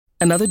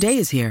Another day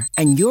is here,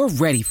 and you're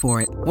ready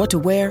for it. What to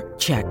wear?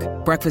 Check.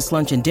 Breakfast,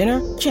 lunch, and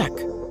dinner? Check.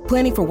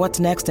 Planning for what's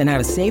next and how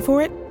to save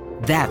for it?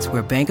 That's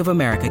where Bank of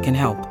America can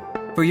help.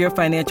 For your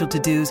financial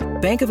to-dos,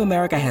 Bank of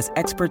America has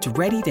experts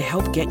ready to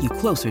help get you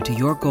closer to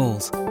your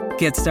goals.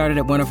 Get started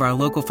at one of our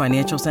local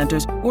financial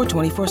centers or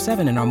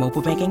 24/7 in our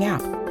mobile banking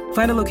app.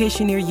 Find a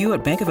location near you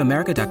at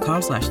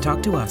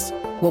bankofamerica.com/talktous.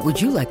 What would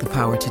you like the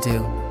power to do?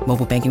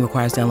 Mobile banking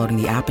requires downloading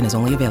the app and is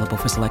only available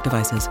for select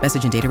devices.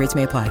 Message and data rates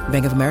may apply.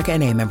 Bank of America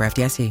N.A., member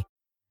FDIC.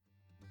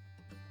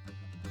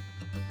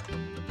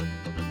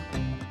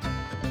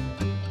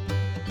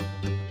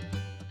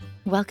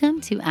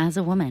 Welcome to As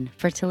a Woman,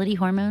 Fertility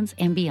Hormones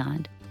and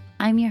Beyond.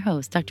 I'm your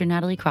host, Dr.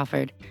 Natalie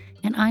Crawford,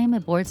 and I am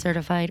a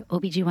board-certified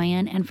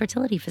OBGYN and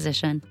fertility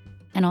physician,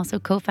 and also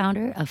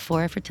co-founder of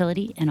Fora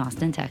Fertility in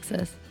Austin,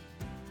 Texas.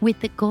 With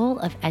the goal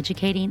of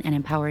educating and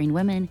empowering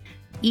women,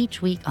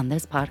 each week on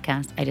this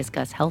podcast, I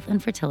discuss health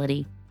and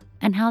fertility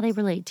and how they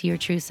relate to your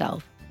true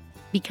self.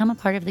 Become a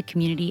part of the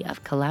community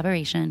of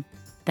collaboration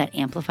that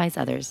amplifies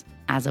others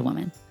as a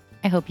woman.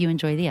 I hope you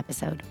enjoy the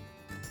episode.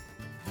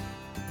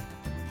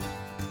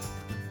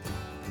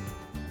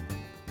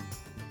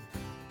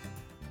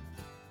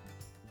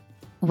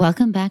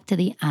 Welcome back to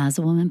the As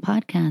a Woman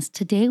podcast.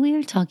 Today we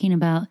are talking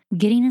about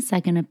getting a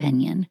second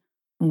opinion.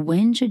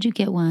 When should you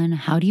get one?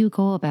 How do you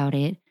go about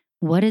it?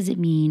 What does it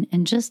mean?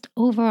 And just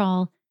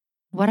overall,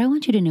 what I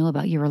want you to know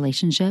about your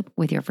relationship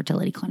with your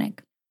fertility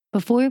clinic.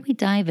 Before we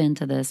dive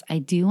into this, I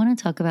do want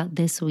to talk about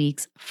this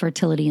week's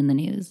Fertility in the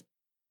News.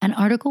 An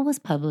article was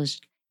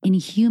published in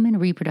Human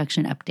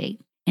Reproduction Update,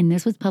 and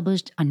this was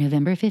published on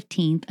November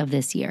 15th of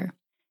this year.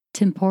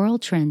 Temporal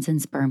Trends in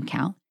Sperm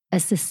Count, a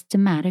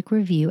systematic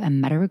review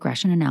and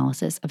meta-regression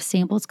analysis of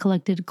samples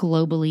collected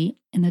globally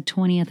in the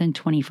 20th and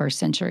 21st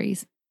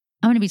centuries.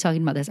 I'm going to be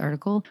talking about this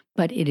article,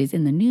 but it is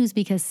in the news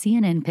because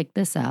CNN picked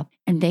this up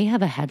and they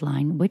have a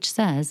headline which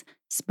says,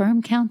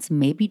 "Sperm counts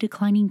may be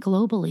declining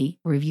globally,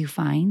 review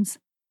finds,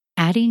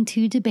 adding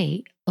to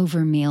debate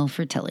over male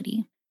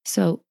fertility."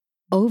 So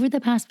over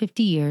the past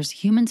 50 years,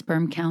 human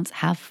sperm counts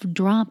have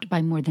dropped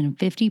by more than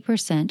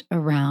 50%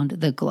 around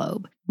the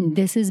globe.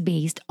 This is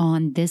based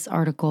on this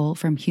article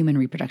from Human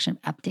Reproduction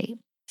Update.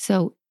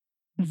 So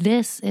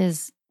this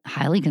is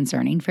highly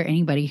concerning for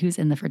anybody who's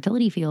in the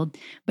fertility field.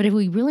 But if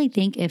we really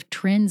think if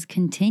trends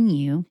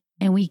continue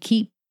and we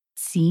keep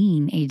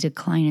seeing a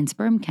decline in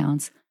sperm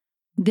counts,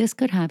 this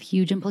could have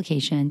huge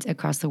implications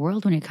across the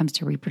world when it comes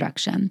to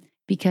reproduction,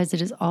 because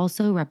it is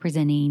also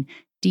representing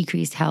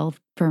decreased health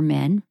for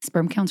men.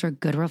 Sperm counts are a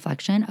good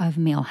reflection of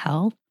male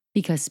health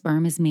because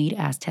sperm is made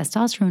as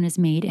testosterone is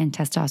made, and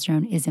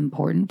testosterone is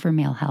important for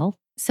male health.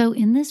 So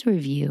in this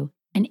review,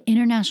 an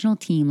international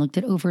team looked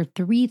at over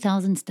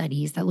 3,000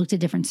 studies that looked at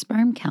different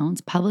sperm counts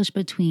published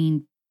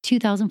between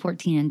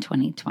 2014 and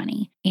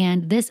 2020.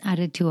 And this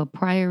added to a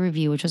prior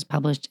review, which was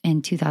published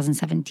in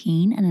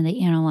 2017, and then they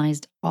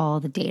analyzed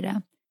all the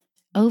data.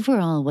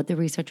 Overall, what the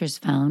researchers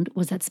found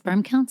was that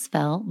sperm counts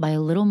fell by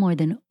a little more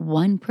than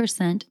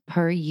 1%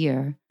 per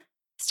year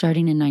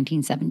starting in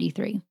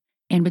 1973.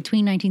 And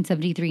between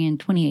 1973 and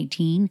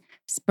 2018,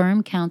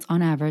 sperm counts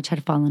on average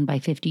had fallen by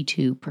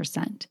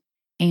 52%.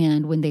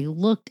 And when they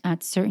looked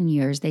at certain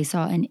years, they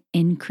saw an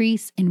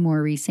increase in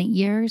more recent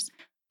years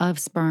of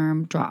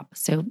sperm drop.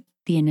 So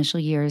the initial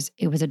years,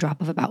 it was a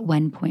drop of about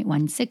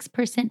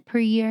 1.16% per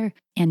year.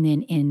 And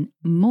then in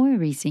more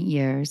recent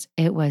years,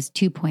 it was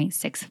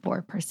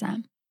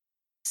 2.64%.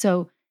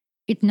 So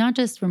it's not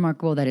just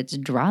remarkable that it's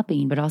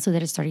dropping, but also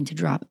that it's starting to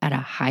drop at a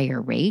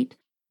higher rate.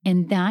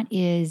 And that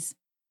is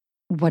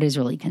what is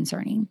really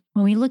concerning.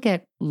 When we look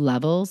at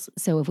levels,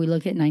 so if we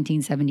look at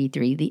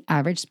 1973, the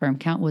average sperm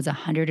count was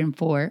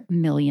 104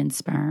 million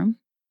sperm.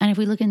 And if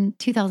we look in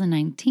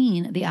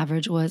 2019, the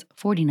average was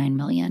 49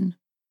 million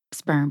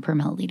sperm per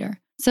milliliter.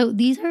 So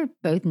these are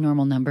both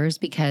normal numbers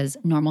because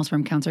normal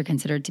sperm counts are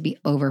considered to be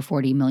over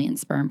 40 million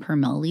sperm per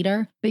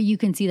milliliter. But you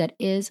can see that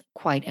is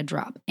quite a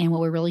drop. And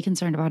what we're really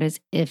concerned about is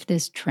if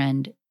this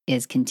trend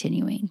is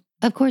continuing.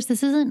 Of course,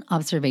 this is an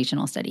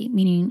observational study,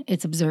 meaning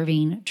it's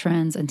observing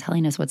trends and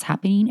telling us what's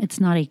happening. It's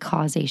not a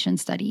causation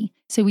study.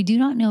 So we do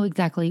not know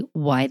exactly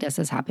why this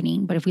is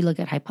happening. But if we look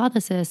at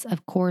hypothesis,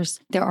 of course,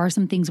 there are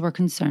some things we're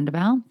concerned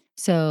about.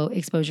 So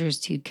exposures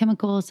to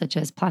chemicals such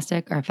as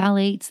plastic or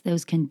phthalates,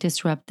 those can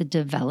disrupt the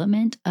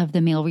development of the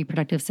male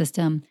reproductive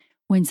system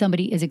when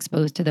somebody is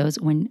exposed to those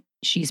when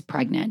she's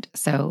pregnant.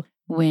 So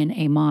when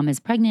a mom is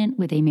pregnant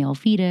with a male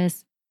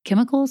fetus,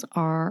 chemicals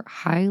are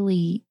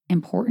highly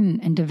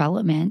important in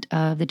development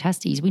of the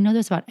testes. We know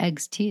this about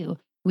eggs too.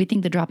 We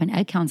think the drop in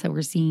egg counts that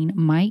we're seeing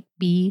might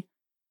be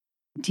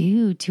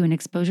due to an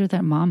exposure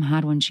that mom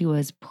had when she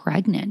was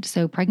pregnant.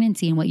 So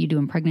pregnancy and what you do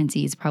in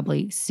pregnancy is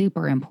probably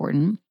super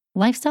important.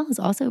 Lifestyle is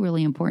also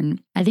really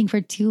important. I think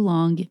for too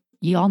long,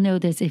 you all know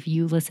this if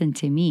you listen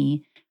to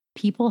me,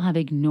 people have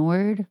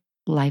ignored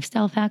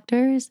lifestyle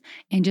factors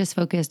and just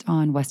focused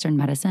on Western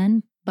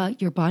medicine,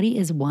 but your body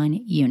is one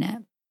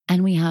unit.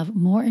 And we have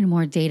more and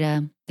more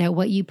data that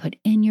what you put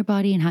in your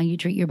body and how you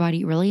treat your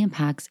body really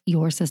impacts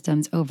your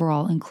systems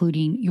overall,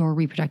 including your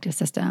reproductive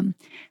system.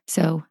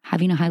 So,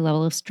 having a high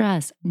level of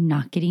stress,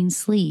 not getting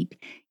sleep,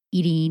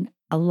 eating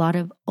a lot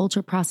of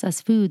ultra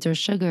processed foods or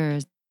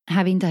sugars,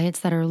 having diets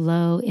that are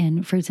low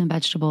in fruits and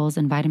vegetables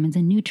and vitamins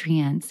and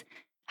nutrients,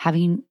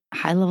 having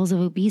high levels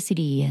of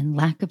obesity and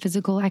lack of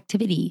physical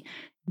activity.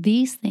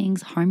 These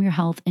things harm your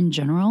health in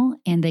general,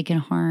 and they can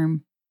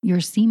harm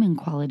your semen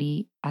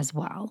quality as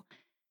well.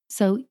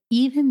 So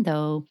even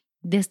though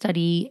this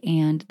study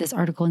and this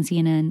article in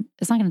CNN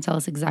is not going to tell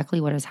us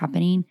exactly what is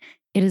happening,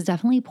 it is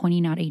definitely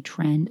pointing out a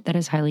trend that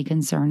is highly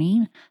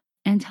concerning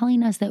and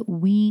telling us that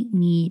we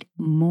need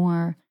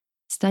more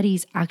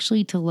studies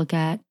actually to look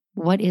at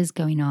what is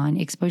going on,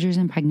 exposures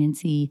in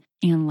pregnancy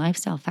and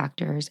lifestyle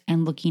factors,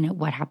 and looking at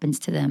what happens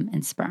to them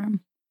in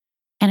sperm.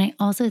 And I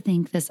also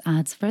think this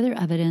adds further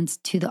evidence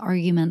to the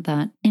argument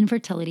that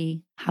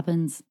infertility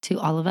happens to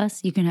all of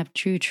us. You can have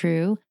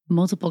true,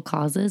 multiple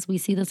causes. We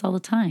see this all the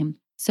time.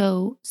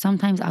 So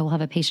sometimes I will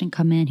have a patient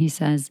come in who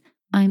says,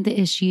 I'm the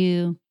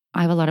issue.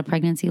 I have a lot of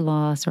pregnancy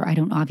loss, or I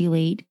don't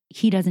ovulate.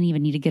 He doesn't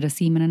even need to get a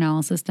semen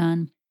analysis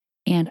done.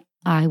 And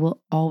I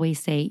will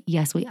always say,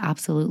 yes, we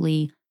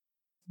absolutely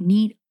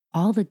need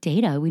all the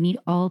data. We need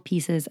all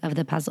pieces of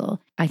the puzzle.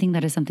 I think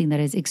that is something that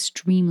is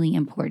extremely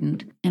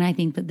important. And I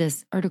think that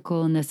this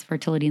article and this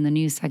fertility in the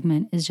news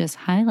segment is just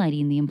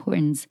highlighting the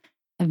importance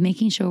of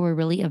making sure we're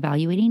really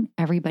evaluating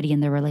everybody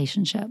in their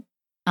relationship.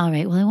 All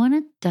right, well, I want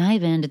to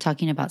dive into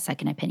talking about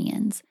second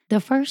opinions.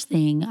 The first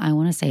thing I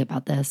want to say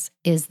about this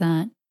is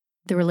that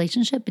the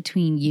relationship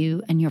between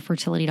you and your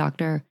fertility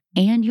doctor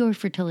and your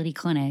fertility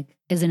clinic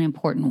is an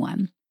important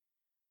one.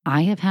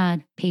 I have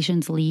had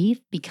patients leave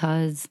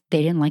because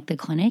they didn't like the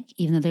clinic,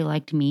 even though they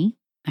liked me.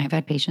 I've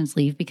had patients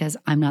leave because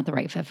I'm not the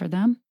right fit for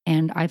them.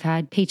 And I've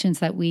had patients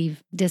that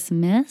we've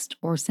dismissed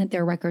or sent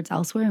their records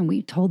elsewhere, and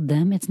we told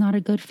them it's not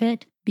a good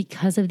fit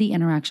because of the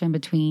interaction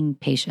between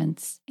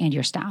patients and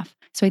your staff.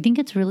 So I think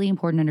it's really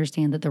important to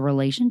understand that the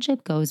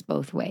relationship goes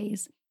both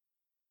ways.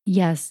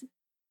 Yes,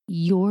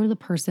 you're the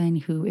person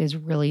who is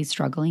really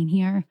struggling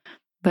here,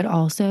 but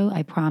also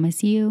I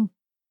promise you,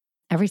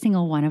 every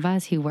single one of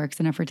us who works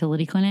in a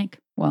fertility clinic,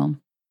 well,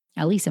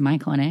 at least in my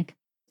clinic,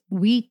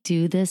 we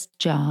do this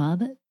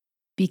job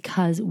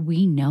because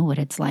we know what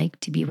it's like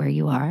to be where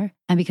you are,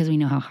 and because we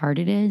know how hard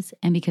it is,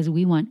 and because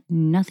we want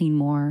nothing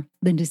more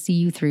than to see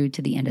you through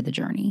to the end of the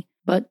journey.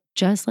 But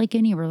just like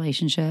any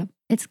relationship,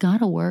 it's got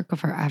to work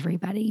for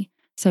everybody.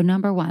 So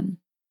number one,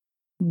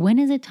 when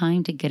is it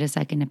time to get a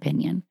second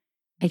opinion?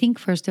 I think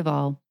first of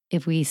all,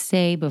 if we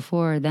say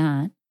before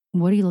that,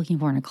 what are you looking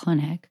for in a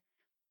clinic?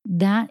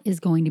 That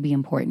is going to be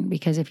important,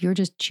 because if you're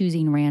just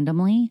choosing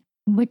randomly,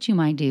 what you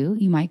might do,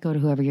 you might go to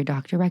whoever your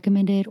doctor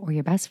recommended or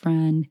your best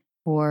friend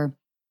or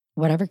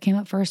whatever came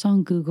up first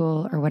on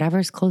Google or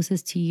whatever's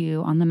closest to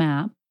you on the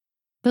map.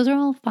 Those are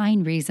all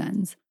fine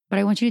reasons. But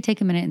I want you to take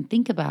a minute and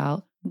think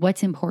about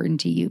what's important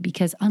to you,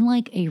 because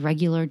unlike a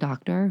regular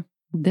doctor,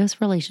 this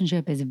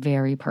relationship is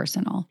very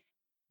personal.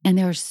 And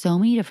there are so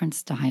many different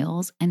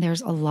styles, and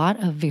there's a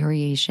lot of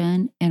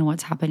variation in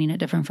what's happening at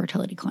different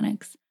fertility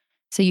clinics.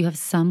 So you have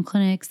some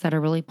clinics that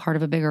are really part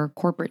of a bigger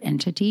corporate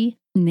entity,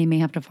 and they may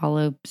have to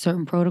follow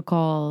certain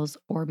protocols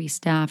or be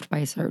staffed by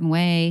a certain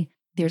way.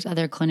 There's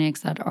other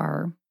clinics that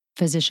are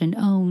physician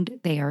owned.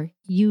 They are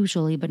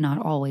usually, but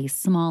not always,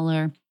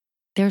 smaller.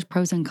 There's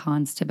pros and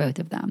cons to both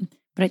of them.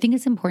 But I think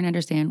it's important to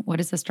understand what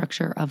is the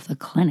structure of the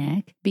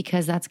clinic,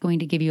 because that's going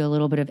to give you a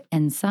little bit of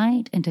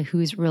insight into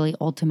who's really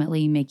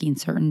ultimately making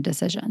certain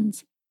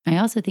decisions. I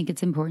also think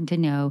it's important to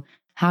know,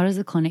 how does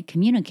the clinic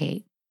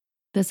communicate?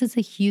 This is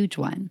a huge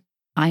one.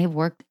 I have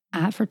worked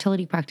at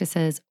fertility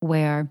practices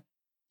where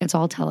it's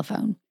all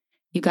telephone.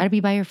 You got to be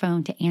by your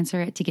phone to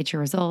answer it, to get your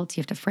results.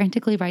 You have to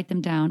frantically write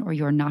them down or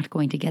you're not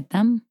going to get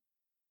them.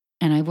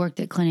 And I've worked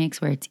at clinics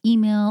where it's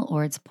email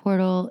or it's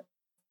portal.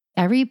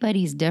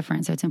 Everybody's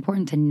different. So it's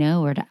important to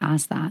know or to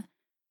ask that.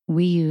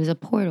 We use a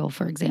portal,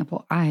 for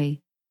example. I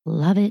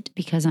love it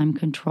because I'm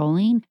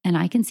controlling and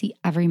I can see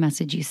every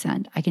message you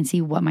send. I can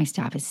see what my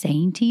staff is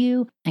saying to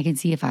you. I can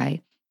see if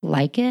I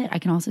like it. I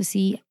can also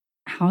see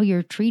how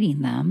you're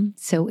treating them.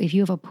 So if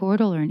you have a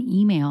portal or an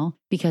email,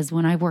 because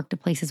when I worked at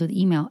places with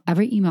email,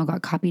 every email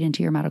got copied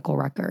into your medical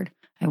record.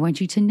 I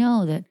want you to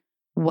know that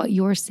what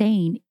you're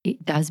saying,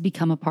 it does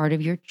become a part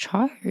of your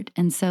chart.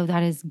 And so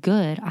that is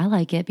good. I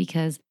like it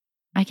because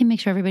I can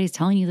make sure everybody's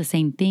telling you the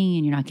same thing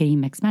and you're not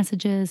getting mixed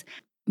messages.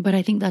 But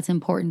I think that's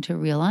important to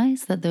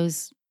realize that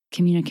those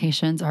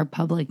communications are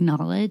public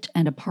knowledge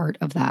and a part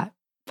of that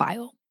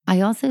file.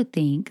 I also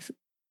think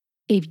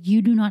if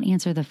you do not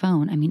answer the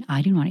phone,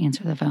 I do not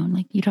answer the phone.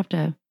 Like, you'd have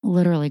to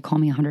literally call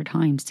me 100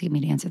 times to get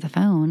me to answer the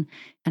phone.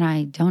 And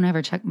I don't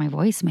ever check my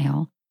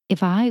voicemail.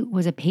 If I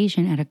was a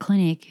patient at a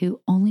clinic who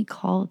only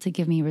called to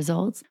give me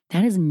results,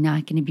 that is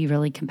not going to be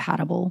really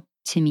compatible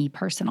to me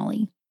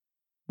personally.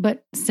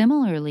 But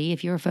similarly,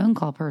 if you're a phone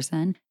call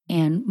person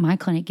and my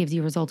clinic gives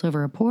you results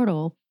over a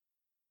portal,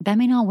 that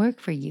may not work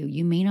for you.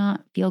 You may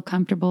not feel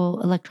comfortable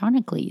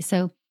electronically.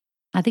 So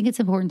I think it's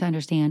important to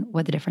understand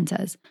what the difference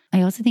is.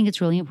 I also think it's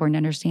really important to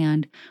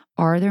understand,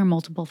 are there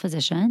multiple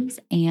physicians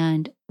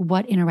and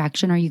what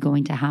interaction are you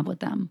going to have with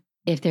them?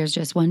 If there's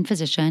just one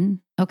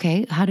physician,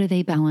 okay, how do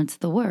they balance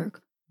the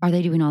work? Are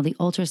they doing all the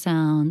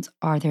ultrasounds?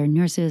 Are there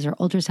nurses or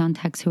ultrasound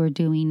techs who are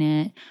doing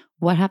it?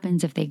 What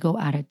happens if they go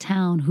out of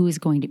town? Who is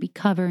going to be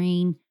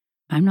covering?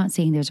 I'm not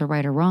saying there's a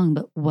right or wrong,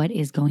 but what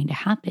is going to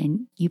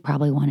happen? You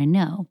probably want to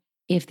know.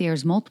 If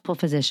there's multiple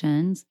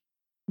physicians,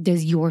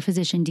 does your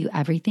physician do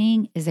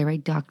everything? Is there a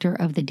doctor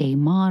of the day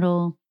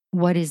model?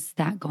 What is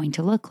that going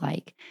to look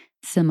like?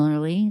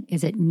 Similarly,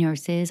 is it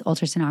nurses,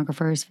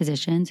 ultrasonographers,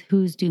 physicians?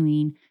 Who's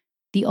doing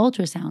the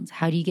ultrasounds?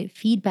 How do you get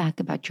feedback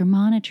about your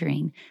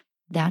monitoring?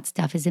 That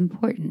stuff is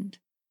important.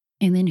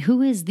 And then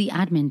who is the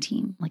admin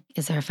team? Like,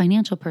 is there a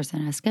financial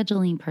person, a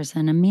scheduling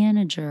person, a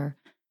manager?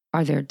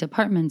 Are there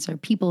departments or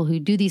people who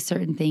do these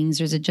certain things,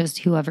 or is it just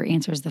whoever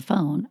answers the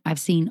phone? I've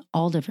seen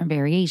all different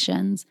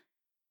variations.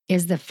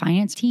 Is the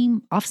finance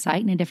team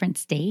offsite in a different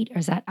state, or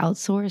is that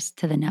outsourced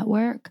to the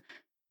network?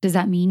 Does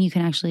that mean you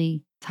can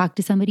actually talk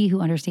to somebody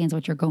who understands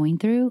what you're going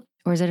through,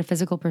 or is it a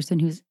physical person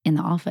who's in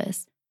the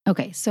office?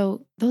 Okay,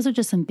 so those are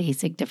just some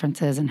basic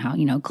differences in how,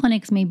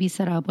 clinics may be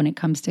set up when it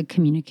comes to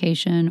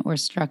communication or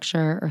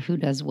structure or who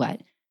does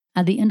what.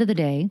 At the end of the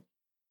day,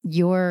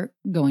 you're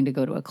going to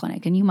go to a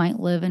clinic, and you might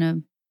live in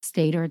a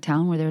state or a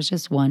town where there's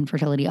just one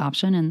fertility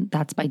option, and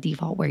that's by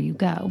default where you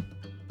go.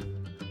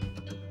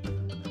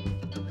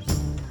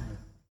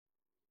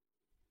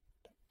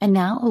 And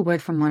now a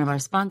word from one of our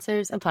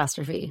sponsors,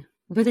 Apostrophe.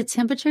 With the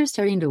temperature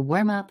starting to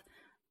warm up,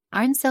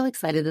 I'm so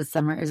excited the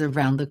summer is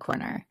around the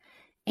corner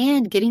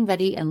and getting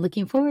ready and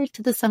looking forward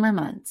to the summer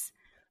months.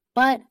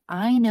 But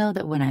I know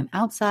that when I'm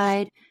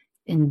outside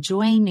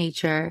enjoying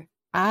nature,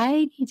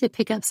 I need to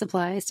pick up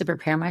supplies to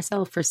prepare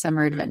myself for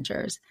summer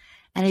adventures.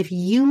 And if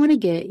you want to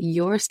get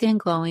your skin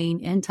glowing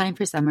in time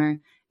for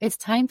summer, it's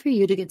time for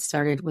you to get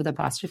started with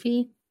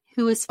Apostrophe,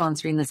 who is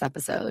sponsoring this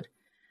episode.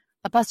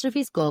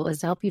 Apostrophe's goal is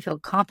to help you feel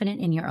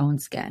confident in your own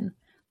skin.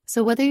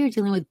 So whether you're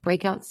dealing with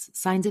breakouts,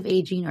 signs of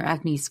aging, or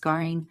acne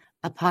scarring,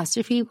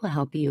 Apostrophe will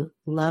help you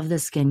love the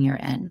skin you're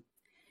in.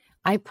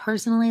 I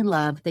personally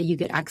love that you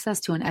get access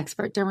to an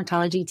expert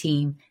dermatology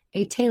team,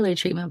 a tailored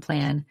treatment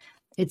plan.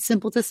 It's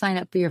simple to sign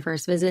up for your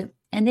first visit,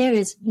 and there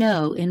is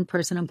no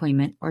in-person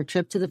appointment or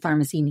trip to the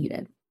pharmacy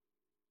needed.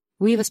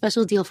 We have a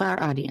special deal for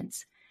our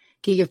audience.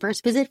 Get your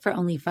first visit for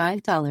only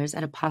 $5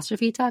 at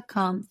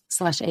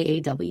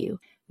apostrophe.com/AAW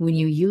when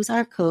you use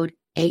our code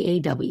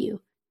AAW.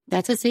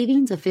 That's a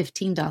savings of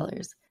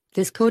 $15.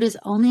 This code is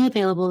only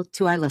available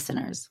to our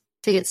listeners.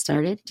 To get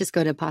started, just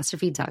go to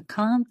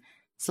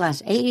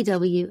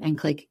apostrophe.com/AAW and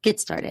click Get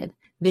Started.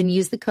 Then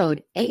use the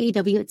code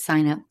AAW at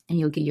sign up and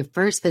you'll get your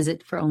first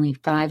visit for only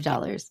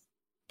 $5.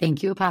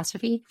 Thank you,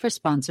 Apostrophe, for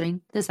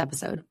sponsoring this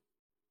episode.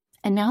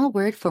 And now a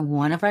word from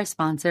one of our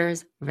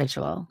sponsors,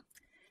 Ritual.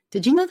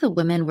 Did you know that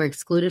women were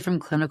excluded from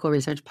clinical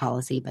research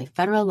policy by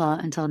federal law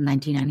until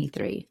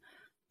 1993?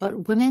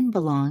 But women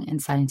belong in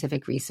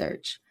scientific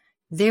research.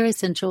 They're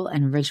essential,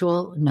 and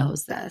Ritual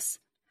knows this.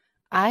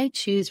 I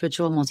choose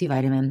Ritual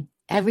multivitamin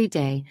every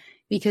day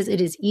because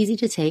it is easy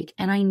to take,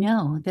 and I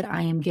know that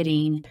I am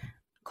getting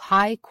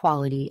high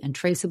quality and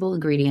traceable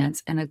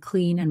ingredients in a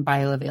clean and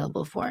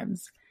bioavailable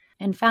forms.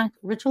 In fact,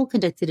 Ritual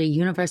conducted a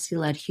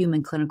university-led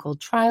human clinical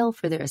trial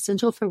for their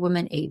Essential for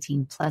Women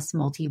 18 Plus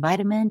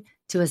multivitamin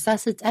to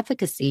assess its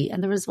efficacy,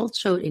 and the results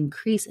showed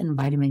increase in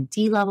vitamin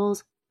D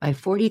levels by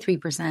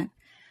 43%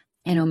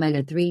 and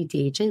omega-3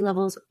 DHA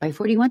levels by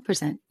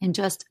 41% in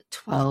just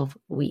 12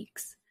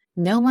 weeks.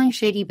 No my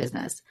shady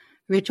business.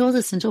 Ritual's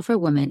Essential for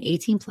Women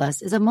 18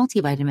 Plus is a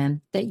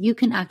multivitamin that you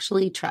can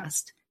actually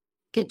trust.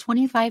 Get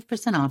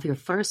 25% off your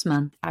first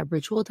month at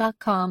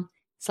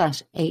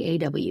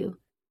ritual.com/AAW.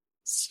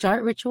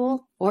 Start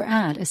Ritual or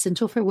add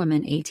Essential for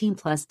Women 18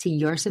 Plus to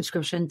your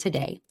subscription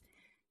today.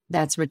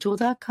 That's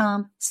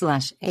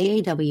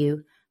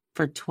ritual.com/AAW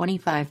for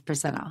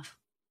 25% off.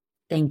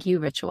 Thank you,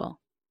 Ritual.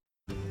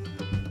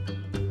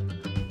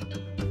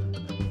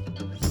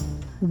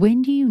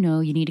 When do you know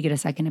you need to get a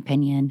second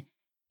opinion,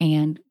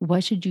 and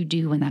what should you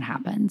do when that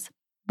happens?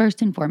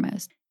 First and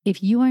foremost,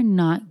 if you are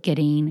not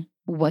getting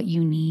what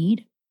you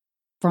need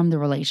from the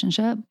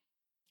relationship,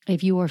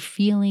 if you are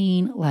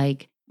feeling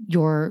like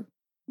your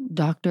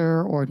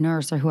doctor or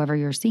nurse or whoever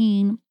you're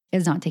seeing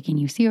is not taking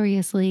you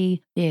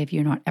seriously, if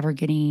you're not ever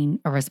getting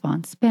a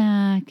response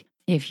back,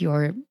 if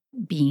you're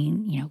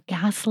being,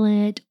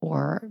 gaslit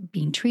or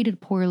being treated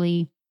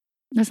poorly,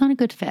 that's not a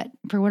good fit.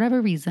 For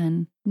whatever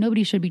reason,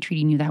 nobody should be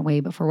treating you that way,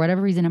 but for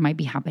whatever reason it might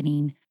be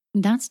happening,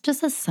 that's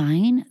just a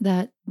sign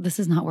that this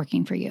is not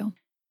working for you.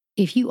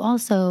 If you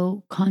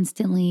also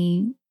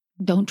constantly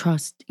don't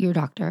trust your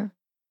doctor,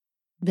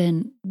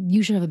 then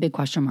you should have a big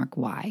question mark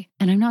why.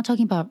 And I'm not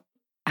talking about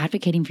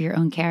advocating for your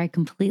own care. I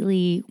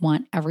completely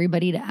want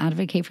everybody to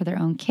advocate for their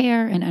own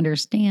care and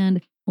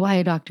understand why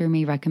a doctor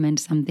may recommend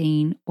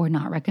something or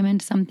not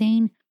recommend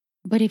something.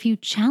 But if you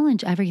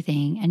challenge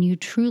everything and you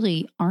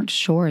truly aren't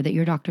sure that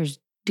your doctor's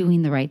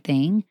doing the right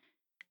thing,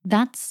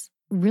 that's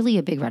really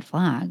a big red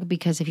flag.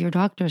 Because if your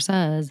doctor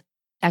says,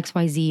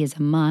 XYZ is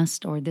a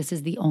must, or this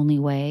is the only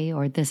way,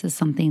 or this is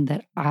something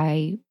that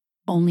I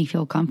only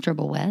feel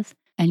comfortable with,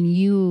 and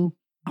you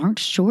aren't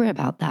sure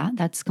about that,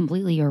 that's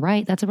completely your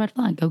right. That's a red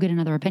flag. Go get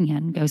another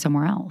opinion, go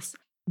somewhere else.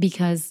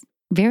 Because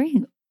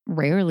very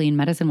rarely in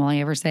medicine will I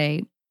ever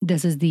say,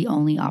 this is the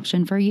only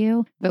option for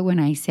you. But when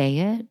I say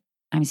it,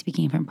 I'm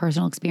speaking from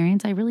personal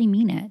experience, I really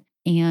mean it.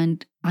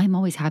 And I'm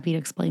always happy to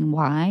explain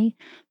why.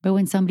 But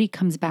when somebody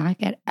comes back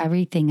at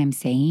everything I'm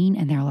saying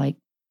and they're like,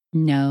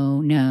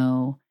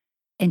 no,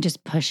 and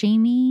just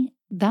pushing me,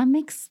 that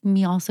makes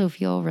me also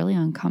feel really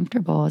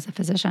uncomfortable as a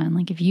physician.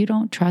 Like, if you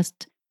don't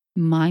trust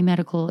my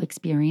medical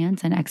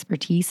experience and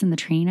expertise and the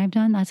training I've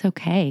done, that's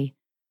okay.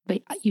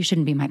 But you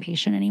shouldn't be my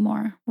patient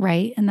anymore,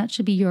 right? And that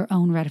should be your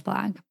own red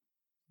flag.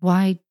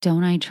 Why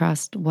don't I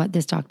trust what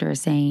this doctor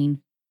is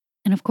saying?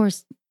 And of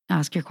course,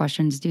 ask your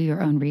questions, do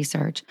your own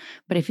research.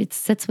 But if it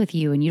sits with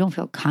you and you don't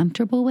feel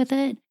comfortable with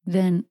it,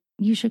 then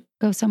you should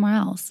go somewhere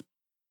else.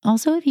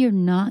 Also, if you're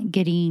not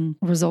getting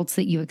results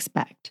that you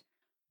expect,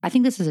 I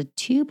think this is a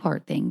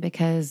two-part thing,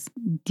 because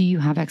do you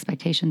have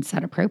expectations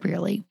set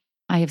appropriately?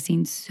 I have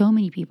seen so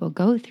many people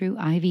go through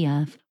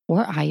IVF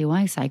or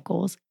IUI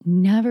cycles,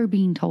 never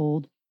being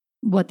told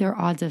what their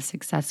odds of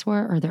success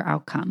were or their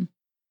outcome,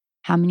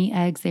 how many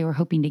eggs they were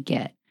hoping to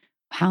get,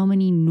 how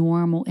many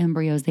normal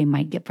embryos they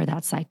might get for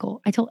that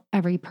cycle. I tell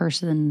every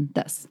person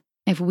this.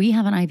 If we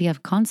have an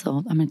IVF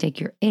consult, I'm going to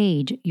take your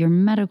age, your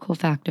medical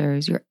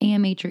factors, your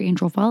AMH or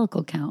antral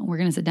follicle count. We're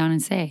going to sit down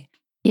and say,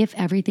 if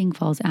everything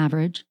falls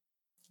average,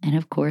 and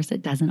of course,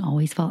 it doesn't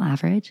always fall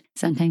average.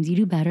 Sometimes you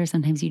do better,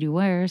 sometimes you do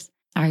worse.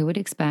 I would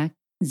expect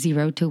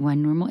 0 to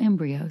 1 normal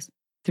embryos,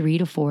 3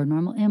 to 4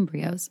 normal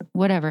embryos,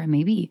 whatever it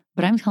may be.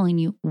 But I'm telling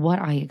you what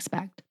I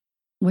expect.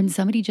 When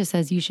somebody just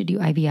says you should do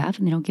IVF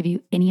and they don't give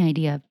you any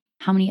idea of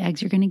how many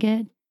eggs you're going to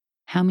get,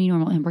 how many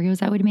normal embryos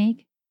that would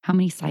make, how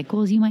many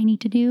cycles you might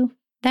need to do,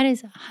 that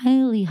is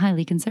highly,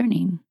 highly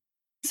concerning.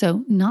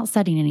 So not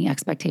setting any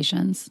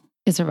expectations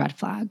is a red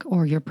flag,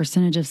 or your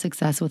percentage of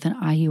success with an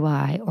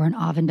IUI or an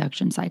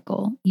ovuндuction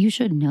cycle. You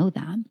should know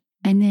that.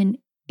 And then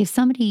if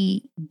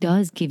somebody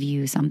does give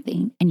you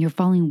something and you're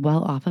falling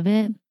well off of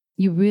it,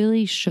 you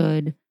really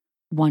should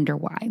wonder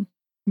why.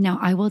 Now,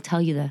 I will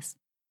tell you this.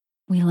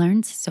 We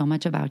learn so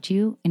much about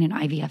you in an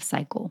IVF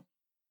cycle.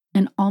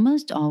 And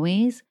almost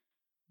always,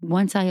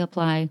 once I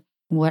apply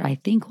what I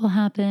think will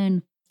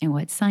happen and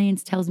what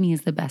science tells me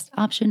is the best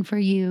option for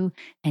you,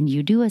 and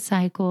you do a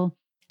cycle,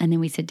 and then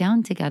we sit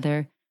down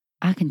together,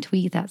 I can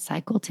tweak that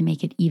cycle to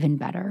make it even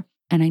better.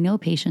 And I know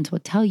patients will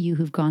tell you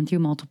who've gone through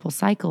multiple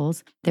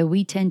cycles that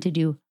we tend to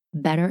do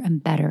better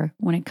and better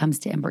when it comes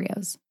to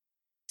embryos.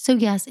 So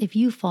yes, if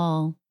you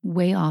fall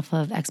way off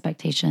of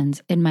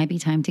expectations, it might be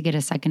time to get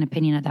a second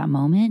opinion at that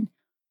moment.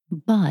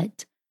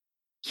 But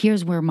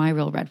here's where my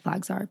real red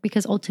flags are,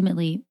 because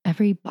ultimately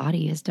every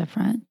body is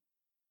different.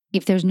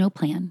 If there's no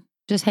plan,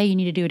 just, hey, you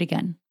need to do it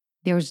again.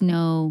 There's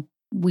no,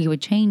 we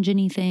would change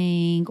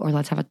anything, or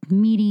let's have a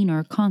meeting or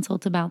a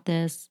consult about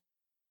this.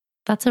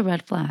 That's a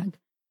red flag.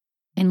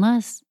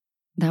 Unless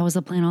that was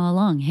the plan all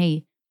along.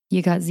 Hey,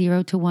 you got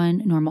 0 to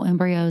 1 normal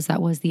embryos.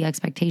 That was the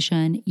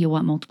expectation. You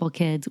want multiple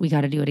kids. We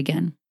got to do it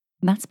again.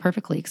 That's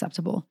perfectly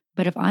acceptable.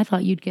 But if I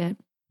thought you'd get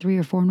 3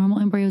 or 4 normal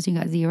embryos, you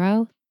got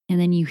 0, and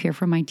then you hear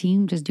from my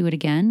team, just do it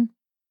again.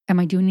 Am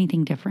I doing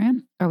anything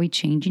different? Are we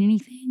changing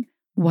anything?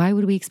 Why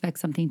would we expect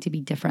something to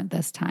be different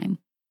this time?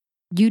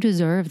 You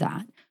deserve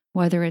that,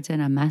 whether it's in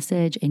a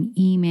message, an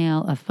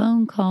email, a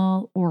phone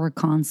call, or a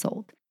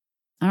consult.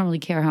 I don't really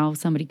care how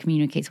somebody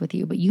communicates with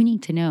you, but you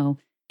need to know,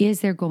 is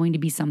there going to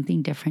be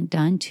something different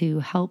done to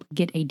help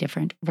get a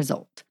different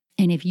result?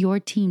 And if your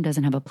team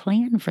doesn't have a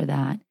plan for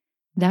that,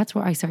 that's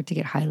where I start to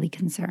get highly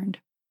concerned.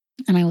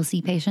 And I will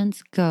see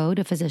patients go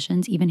to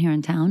physicians, even here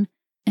in town,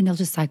 and they'll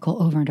just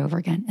cycle over and over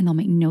again, and they'll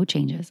make no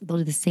changes. They'll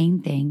do the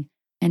same thing,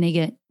 and they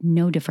get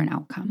no different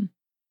outcome.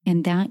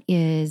 And that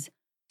is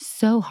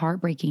so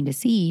heartbreaking to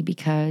see,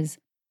 because,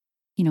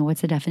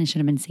 what's the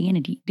definition of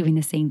insanity? Doing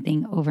the same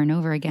thing over and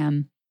over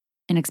again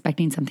and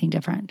expecting something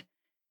different.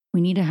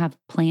 We need to have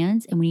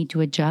plans, and we need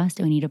to adjust,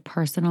 and we need to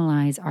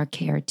personalize our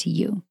care to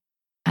you.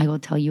 I will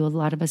tell you, a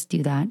lot of us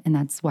do that, and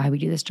that's why we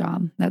do this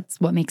job.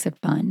 That's what makes it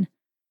fun.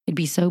 It'd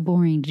be so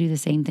boring to do the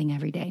same thing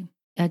every day.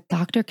 A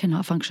doctor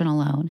cannot function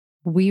alone.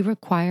 We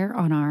require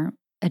on our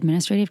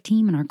administrative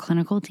team and our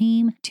clinical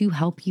team to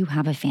help you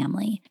have a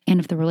family. And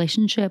if the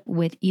relationship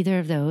with either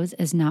of those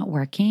is not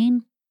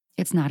working,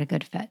 it's not a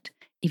good fit.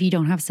 If you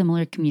don't have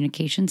similar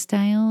communication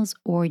styles,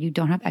 or you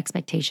don't have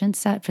expectations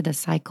set for the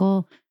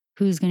cycle,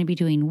 who's going to be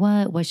doing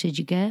what should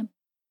you get?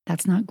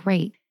 That's not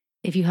great.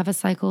 If you have a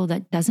cycle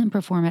that doesn't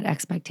perform at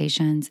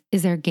expectations,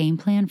 is there a game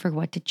plan for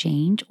what to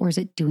change, or is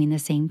it doing the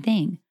same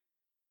thing?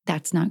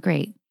 That's not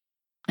great.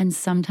 And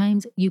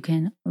sometimes you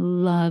can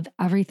love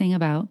everything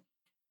about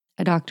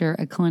a doctor,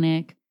 a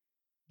clinic,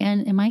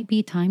 and it might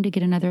be time to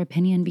get another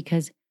opinion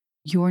because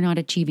you're not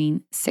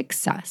achieving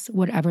success,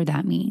 whatever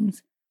that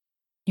means.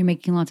 You're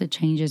making lots of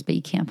changes, but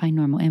you can't find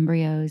normal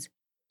embryos.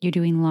 You're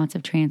doing lots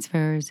of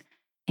transfers,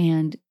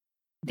 and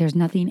there's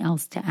nothing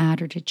else to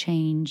add or to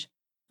change.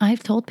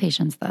 I've told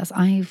patients this.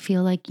 I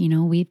feel like,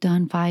 we've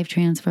done 5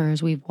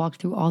 transfers. We've walked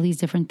through all these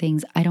different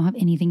things. I don't have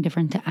anything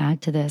different to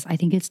add to this. I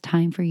think it's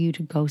time for you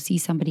to go see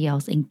somebody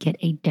else and get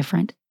a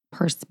different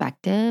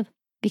perspective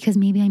because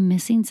maybe I'm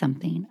missing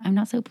something. I'm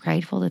not so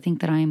prideful to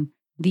think that I'm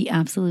the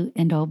absolute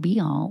end all be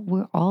all.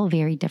 We're all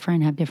very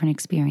different, have different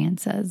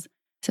experiences.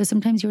 So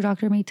sometimes your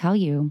doctor may tell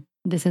you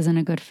this isn't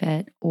a good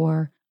fit,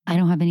 or I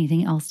don't have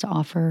anything else to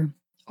offer,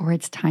 or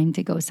it's time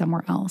to go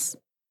somewhere else.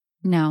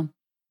 Now,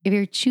 if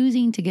you're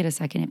choosing to get a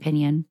second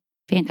opinion,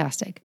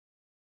 fantastic.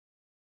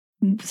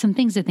 Some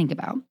things to think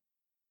about.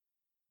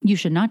 You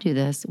should not do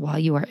this while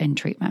you are in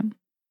treatment.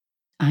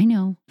 I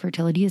know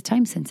fertility is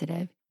time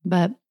sensitive,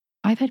 but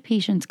I've had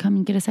patients come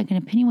and get a second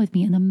opinion with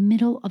me in the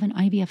middle of an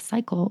IVF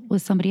cycle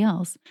with somebody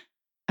else.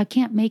 I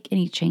can't make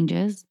any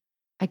changes.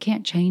 I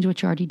can't change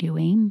what you're already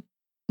doing.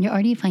 You're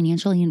already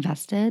financially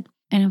invested.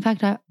 And in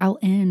fact, I'll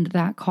end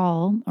that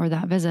call or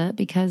that visit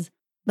because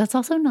that's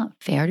also not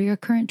fair to your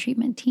current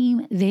treatment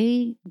team.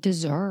 They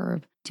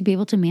deserve to be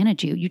able to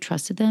manage you. You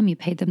trusted them, you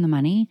paid them the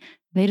money.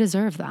 They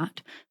deserve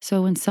that.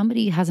 So when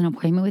somebody has an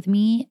appointment with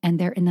me and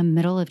they're in the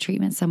middle of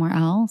treatment somewhere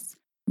else,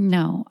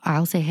 no,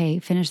 I'll say, hey,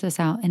 finish this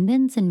out and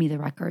then send me the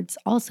records.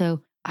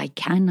 Also, I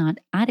cannot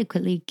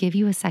adequately give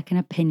you a second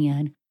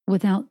opinion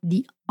without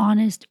the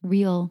honest,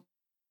 real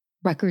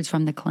records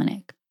from the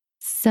clinic.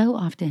 So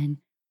often,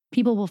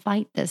 people will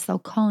fight this. They'll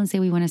call and say,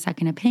 we want a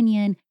second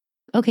opinion.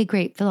 Okay,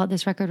 great. Fill out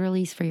this record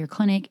release for your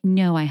clinic.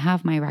 No, I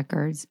have my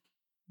records.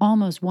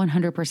 Almost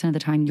 100% of the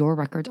time, your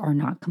records are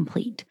not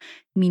complete,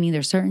 meaning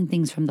there's certain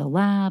things from the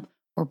lab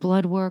or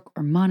blood work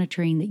or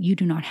monitoring that you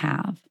do not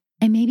have.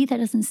 And maybe that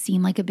doesn't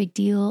seem like a big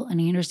deal.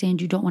 And I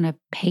understand you don't want to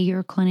pay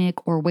your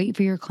clinic or wait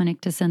for your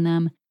clinic to send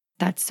them.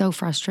 That's so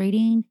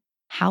frustrating.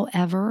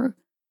 However,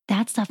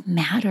 that stuff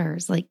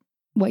matters, like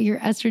what your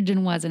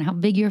estrogen was and how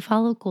big your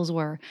follicles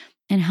were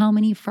and how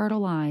many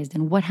fertilized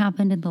and what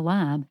happened in the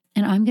lab.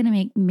 And I'm going to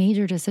make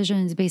major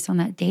decisions based on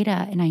that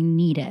data and I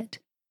need it.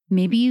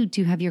 Maybe you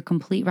do have your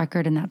complete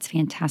record and that's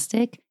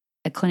fantastic.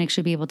 A clinic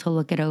should be able to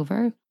look it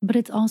over, but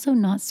it's also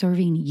not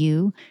serving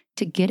you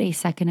to get a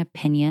second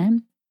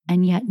opinion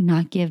and yet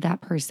not give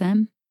that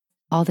person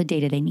all the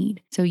data they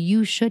need. So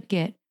you should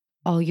get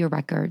all your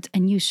records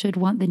and you should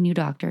want the new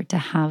doctor to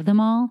have them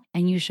all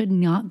and you should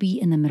not be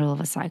in the middle of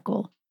a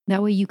cycle.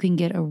 That way you can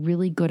get a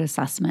really good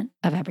assessment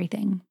of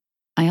everything.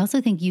 I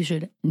also think you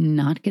should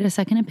not get a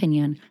second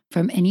opinion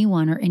from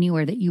anyone or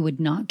anywhere that you would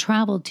not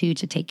travel to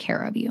take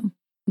care of you.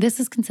 This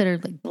is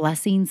considered like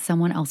blessing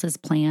someone else's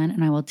plan.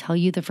 And I will tell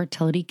you the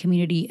fertility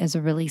community is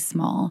really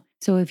small.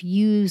 So if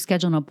you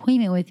schedule an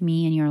appointment with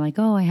me and you're like,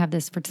 oh, I have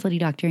this fertility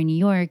doctor in New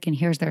York and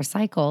here's their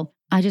cycle,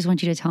 I just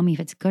want you to tell me if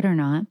it's good or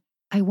not.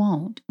 I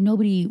won't.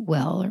 Nobody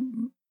will, or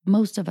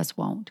most of us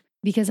won't,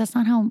 because that's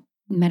not how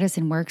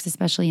medicine works,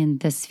 especially in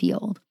this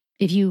field.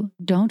 If you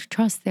don't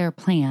trust their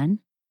plan,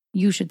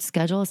 you should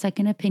schedule a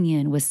second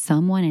opinion with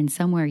someone and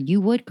somewhere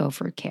you would go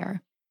for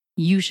care.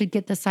 You should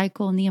get the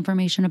cycle and the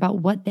information about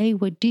what they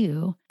would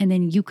do, and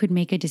then you could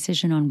make a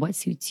decision on what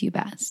suits you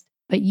best.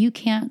 But you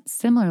can't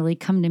similarly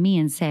come to me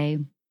and say,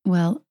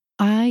 well,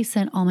 I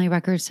sent all my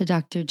records to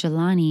Dr.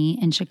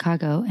 Jelani in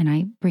Chicago, and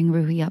I bring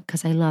Ruhi up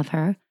because I love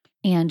her.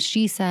 And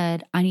she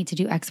said, I need to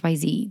do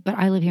XYZ, but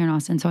I live here in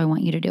Austin, so I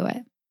want you to do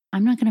it.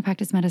 I'm not going to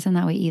practice medicine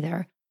that way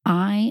either.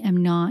 I am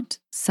not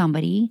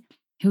somebody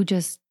who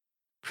just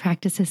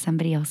practices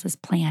somebody else's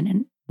plan.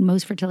 And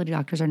most fertility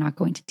doctors are not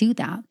going to do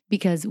that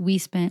because we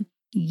spent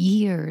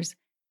years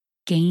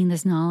gaining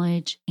this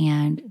knowledge,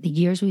 and the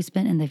years we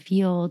spent in the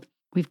field,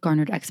 we've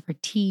garnered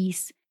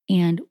expertise.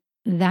 And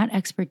that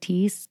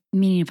expertise,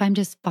 meaning if I'm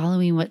just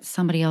following what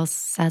somebody else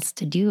says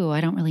to do, I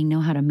don't really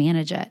know how to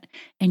manage it.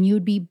 And you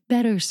would be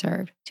better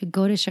served to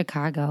go to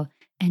Chicago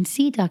and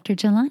see Dr.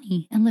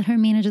 Jelani and let her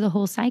manage the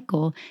whole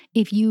cycle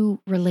if you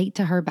relate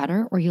to her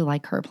better or you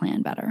like her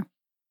plan better.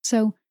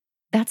 So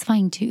that's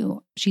fine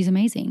too. She's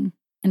amazing.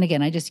 And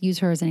again, I just use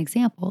her as an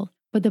example.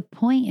 But the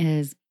point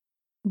is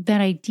that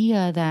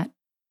idea that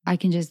I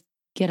can just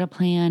get a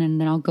plan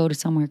and then I'll go to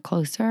somewhere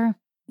closer.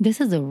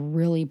 This is a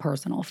really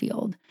personal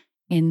field.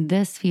 And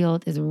this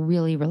field is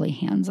really, really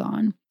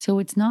hands-on. So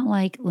it's not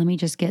like, let me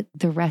just get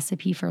the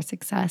recipe for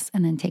success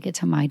and then take it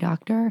to my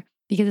doctor,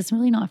 because it's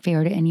really not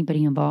fair to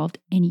anybody involved.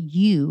 And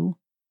you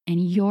and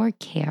your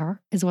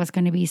care is what's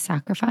going to be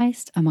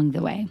sacrificed along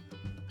the way.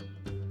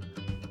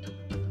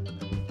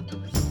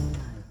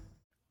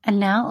 And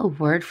now a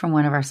word from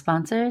one of our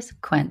sponsors,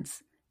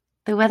 Quince.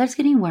 The weather's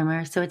getting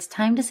warmer, so it's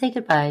time to say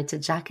goodbye to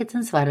jackets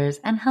and sweaters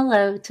and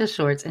hello to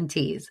shorts and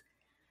tees.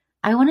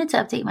 I wanted to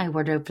update my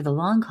wardrobe for the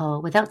long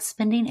haul without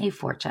spending a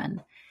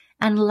fortune,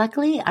 and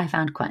luckily I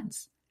found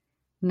Quince.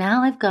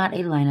 Now I've got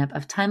a lineup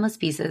of timeless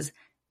pieces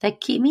that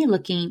keep me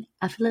looking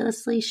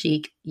effortlessly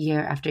chic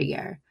year after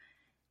year.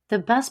 The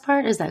best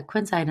part is that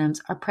Quince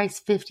items are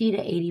priced 50 to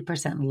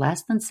 80%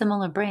 less than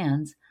similar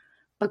brands,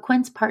 but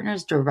Quince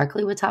partners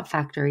directly with top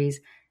factories,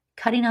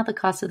 cutting out the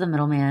cost of the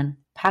middleman,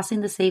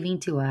 passing the saving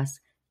to us,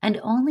 and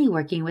only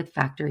working with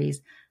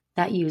factories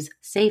that use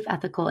safe,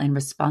 ethical, and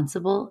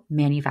responsible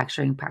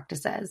manufacturing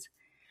practices.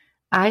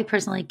 I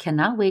personally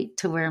cannot wait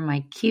to wear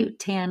my cute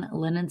tan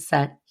linen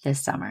set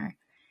this summer.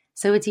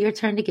 So it's your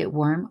turn to get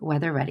warm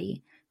weather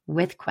ready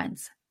with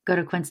Quince. Go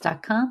to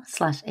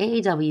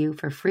quince.com/AAW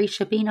for free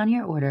shipping on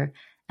your order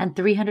and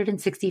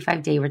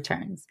 365-day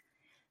returns.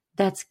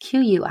 That's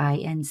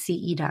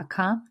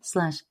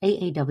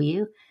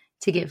QUINCE.com/AAW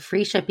to get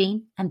free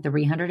shipping and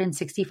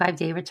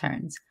 365-day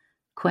returns.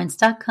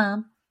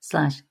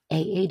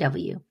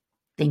 Quince.com/AAW.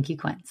 Thank you,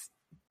 Quince.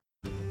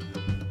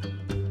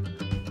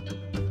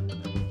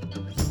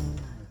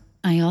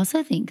 I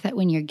also think that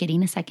when you're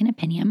getting a second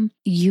opinion,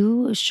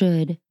 you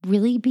should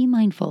really be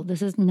mindful.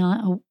 This is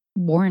not a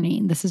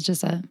warning. This is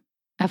just a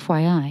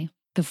FYI.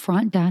 The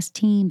front desk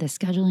team, the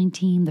scheduling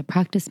team, the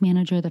practice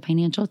manager, the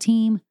financial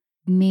team,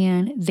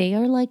 man, they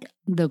are like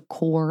the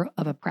core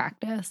of a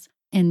practice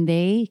and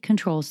they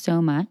control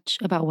so much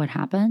about what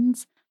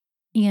happens.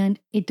 And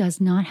it does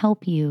not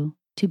help you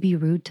to be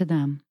rude to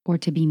them or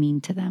to be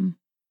mean to them.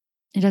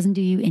 It doesn't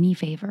do you any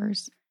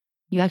favors.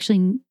 You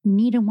actually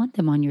need and want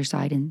them on your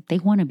side and they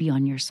want to be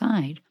on your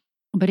side.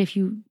 But if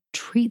you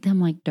treat them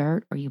like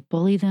dirt or you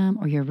bully them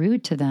or you're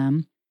rude to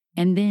them,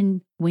 and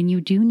then when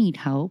you do need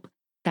help,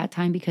 that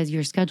time because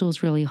your schedule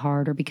is really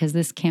hard or because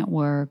this can't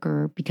work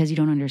or because you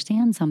don't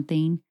understand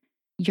something,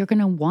 you're going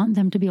to want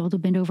them to be able to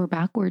bend over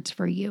backwards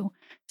for you.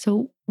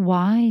 So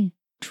why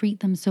treat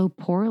them so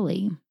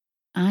poorly?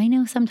 I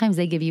know sometimes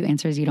they give you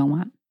answers you don't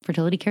want.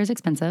 Fertility care is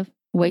expensive.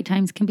 Wait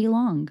times can be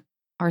long.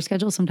 Our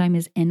schedule sometimes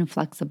is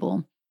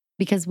inflexible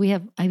because we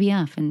have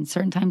IVF and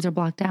certain times are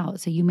blocked out.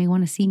 So you may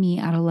want to see me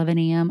at 11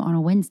 a.m. on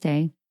a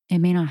Wednesday. It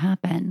may not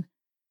happen,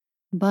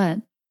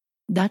 but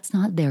that's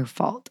not their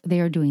fault.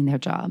 They are doing their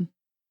job.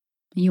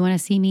 You want to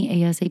see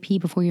me ASAP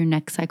before your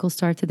next cycle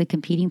starts at the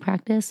competing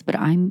practice, but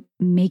I'm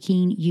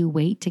making you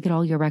wait to get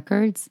all your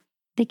records.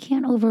 They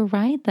can't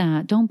override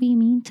that. Don't be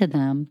mean to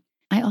them.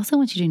 I also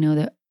want you to know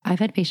that I've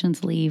had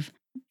patients leave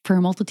for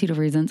a multitude of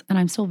reasons, and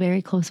I'm still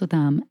very close with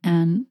them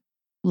and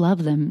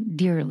love them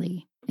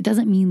dearly. It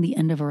doesn't mean the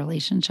end of a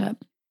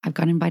relationship. I've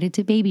got invited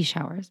to baby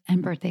showers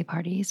and birthday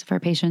parties for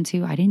patients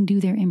who I didn't do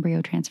their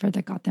embryo transfer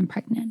that got them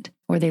pregnant,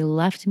 or they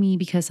left me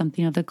because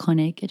something of the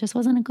clinic, it just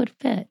wasn't a good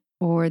fit,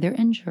 or their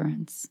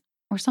insurance,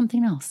 or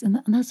something else. And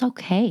that's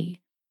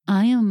okay.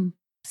 I am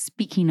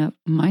speaking of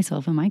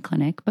myself in my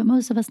clinic, but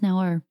most of us now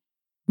are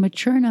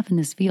mature enough in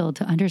this field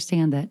to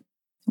understand that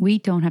we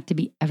don't have to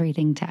be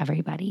everything to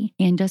everybody.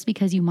 And just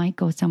because you might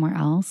go somewhere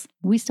else,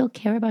 we still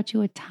care about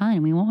you a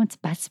ton. We want what's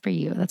best for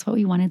you. That's what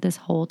we wanted this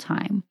whole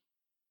time.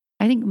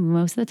 I think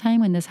most of the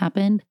time when this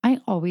happened, I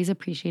always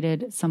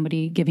appreciated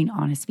somebody giving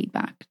honest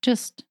feedback.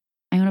 Just,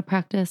 I own a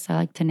practice. I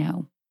like to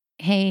know,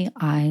 hey,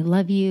 I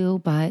love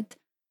you, but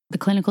the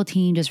clinical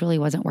team just really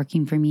wasn't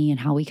working for me and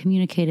how we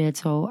communicated.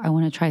 So I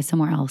want to try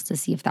somewhere else to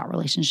see if that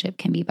relationship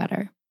can be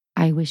better.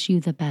 I wish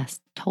you the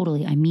best.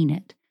 Totally. I mean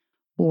it.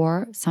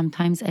 Or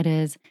sometimes it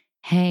is,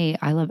 hey,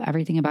 I love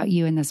everything about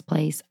you in this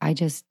place. I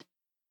just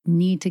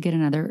need to get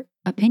another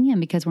opinion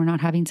because we're not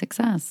having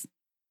success.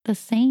 The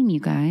same, you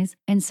guys.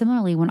 And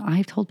similarly, when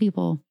I've told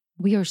people,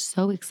 we are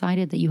so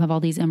excited that you have all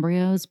these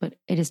embryos, but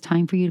it is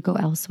time for you to go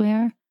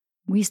elsewhere,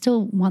 we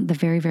still want the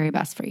very, very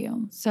best for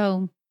you.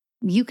 So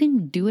you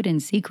can do it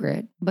in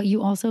secret, but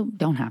you also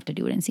don't have to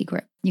do it in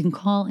secret. You can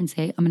call and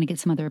say, I'm going to get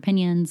some other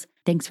opinions.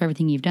 Thanks for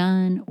everything you've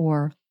done.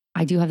 Or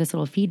I do have this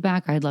little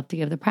feedback I'd love to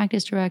give the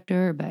practice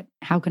director, but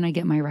how can I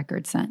get my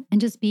records sent? And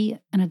just be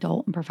an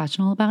adult and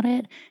professional about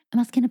it. And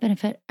that's going to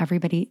benefit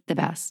everybody the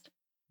best.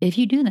 If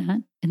you do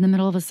that in the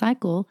middle of a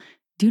cycle,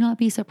 do not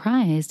be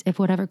surprised if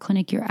whatever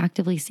clinic you're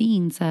actively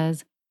seeing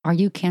says, are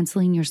you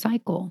canceling your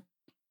cycle?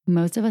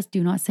 Most of us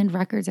do not send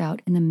records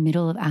out in the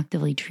middle of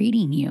actively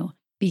treating you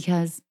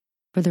because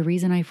for the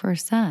reason I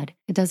first said,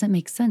 it doesn't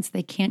make sense.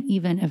 They can't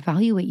even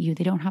evaluate you.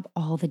 They don't have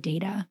all the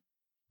data.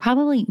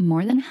 Probably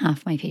more than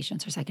half my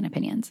patients are second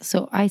opinions.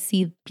 So I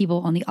see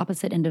people on the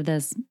opposite end of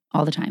this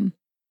all the time.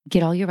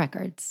 Get all your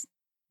records.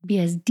 Be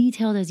as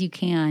detailed as you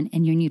can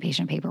in your new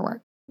patient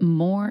paperwork.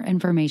 More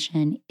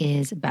information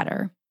is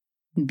better.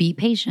 Be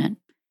patient.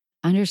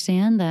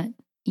 Understand that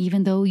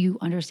even though you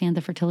understand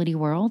the fertility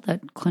world,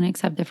 that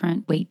clinics have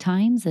different wait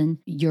times and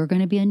you're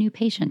going to be a new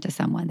patient to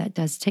someone. That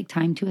does take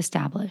time to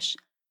establish.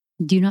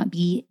 Do not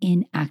be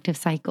in active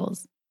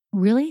cycles.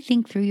 Really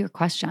think through your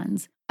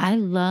questions. I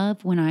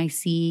love when I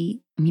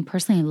see,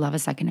 personally, I love a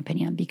second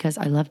opinion because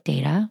I love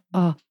data.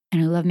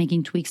 And I love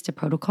making tweaks to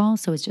protocol.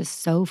 So it's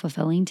just so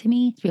fulfilling to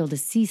me to be able to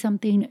see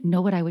something,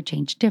 know what I would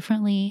change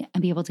differently,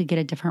 and be able to get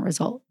a different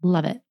result.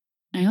 Love it.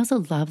 I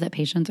also love that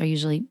patients are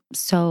usually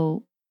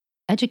so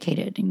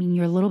educated.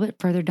 You're a little bit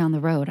further down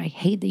the road. I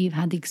hate that you've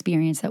had the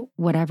experience that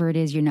whatever it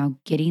is, you're now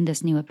getting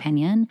this new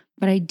opinion,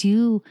 but I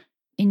do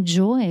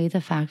enjoy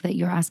the fact that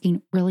you're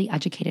asking really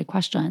educated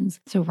questions.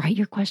 So write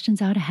your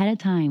questions out ahead of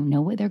time,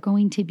 know what they're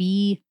going to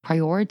be,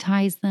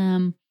 prioritize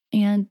them,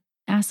 and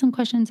ask some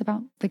questions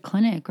about the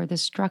clinic or the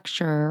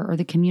structure or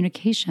the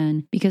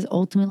communication, because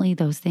ultimately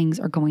those things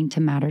are going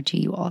to matter to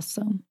you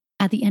also.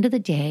 At the end of the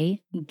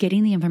day,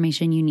 getting the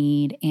information you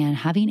need and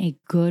having a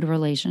good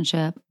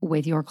relationship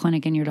with your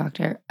clinic and your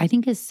doctor, I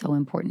think is so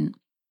important.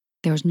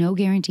 There's no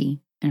guarantee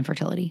in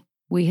infertility.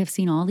 We have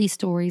seen all these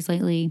stories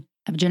lately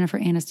of Jennifer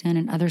Aniston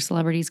and other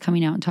celebrities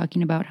coming out and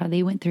talking about how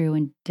they went through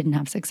and didn't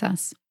have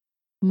success.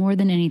 More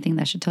than anything,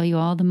 that should tell you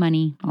all the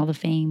money, all the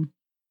fame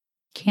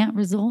can't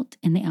result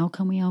in the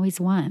outcome we always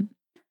want.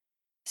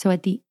 So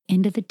at the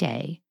end of the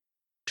day,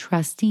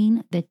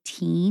 trusting the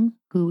team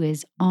who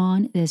is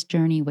on this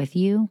journey with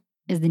you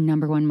is the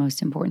number one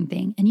most important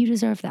thing. And you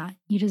deserve that.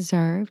 You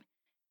deserve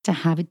to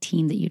have a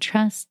team that you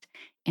trust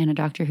and a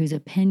doctor whose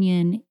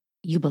opinion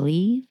you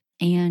believe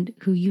and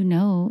who you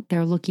know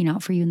they're looking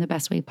out for you in the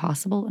best way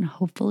possible. And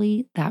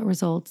hopefully that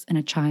results in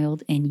a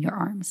child in your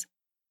arms.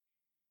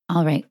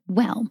 All right.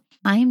 Well,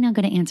 I am now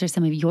going to answer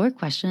some of your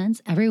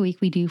questions. Every week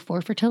we do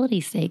for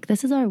fertility's sake.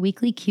 This is our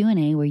weekly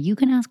Q&A where you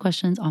can ask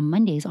questions on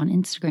Mondays on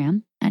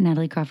Instagram at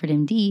Natalie Crawford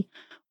MD,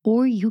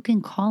 or you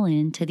can call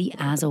in to the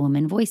As a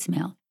Woman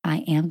voicemail. I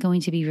am going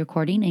to be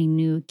recording a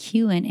new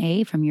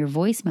Q&A from your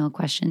voicemail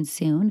questions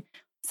soon.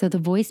 So the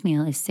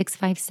voicemail is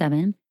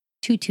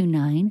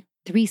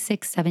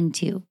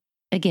 657-229-3672.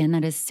 Again,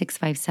 that is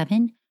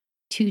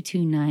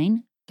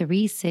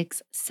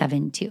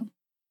 657-229-3672.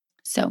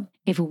 So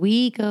if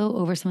we go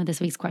over some of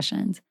this week's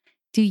questions,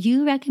 do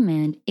you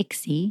recommend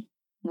ICSI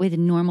with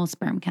normal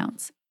sperm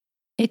counts?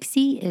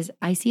 ICSI is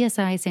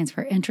ICSI, stands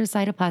for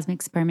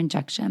intracytoplasmic sperm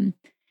injection.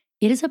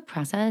 It is a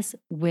process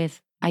with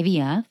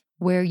IVF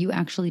where you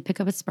actually pick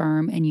up a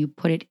sperm and you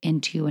put it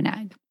into an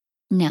egg.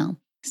 Now,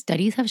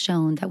 studies have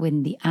shown that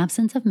in the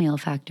absence of male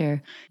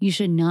factor, you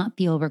should not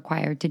feel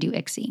required to do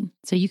ICSI.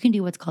 So you can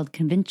do what's called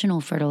conventional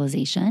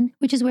fertilization,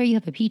 which is where you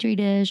have a petri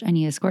dish and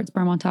you squirt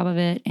sperm on top of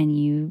it and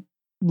you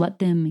let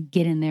them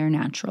get in there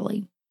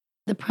naturally.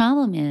 The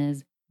problem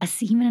is a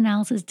semen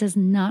analysis does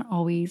not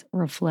always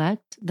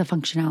reflect the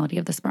functionality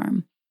of the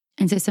sperm.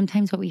 And so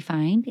sometimes what we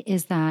find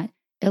is that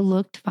it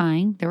looked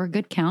fine. There were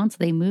good counts.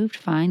 They moved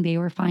fine. They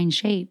were fine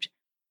shaped,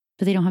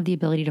 but they don't have the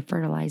ability to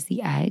fertilize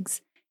the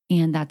eggs.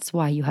 And that's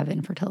why you have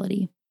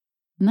infertility.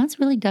 And that's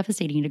really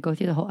devastating to go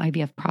through the whole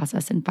IVF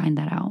process and find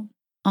that out.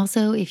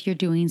 Also, if you're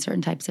doing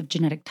certain types of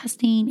genetic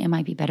testing, it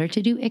might be better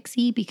to do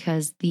ICSI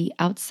because the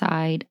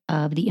outside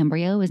of the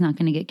embryo is not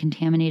going to get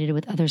contaminated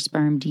with other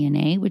sperm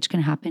DNA, which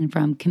can happen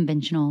from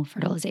conventional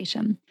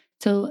fertilization.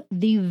 So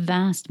the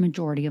vast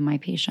majority of my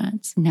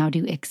patients now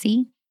do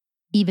ICSI,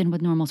 even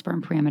with normal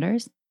sperm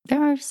parameters.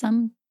 There are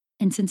some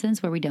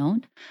instances where we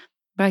don't,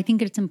 but I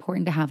think it's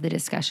important to have the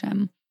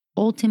discussion.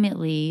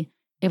 Ultimately,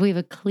 if we have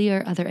a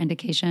clear other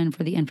indication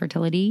for the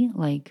infertility,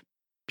 like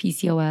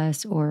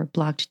PCOS or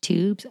blocked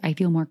tubes, I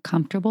feel more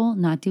comfortable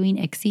not doing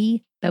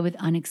ICSI, but with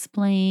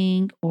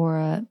unexplained or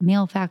a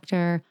male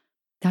factor,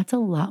 that's a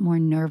lot more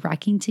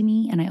nerve-wracking to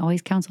me. And I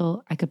always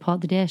counsel, I could pull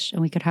out the dish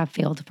and we could have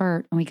failed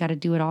FERT and we got to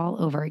do it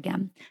all over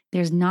again.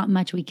 There's not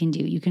much we can do.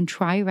 You can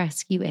try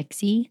rescue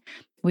ICSI,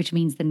 which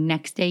means the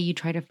next day you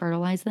try to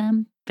fertilize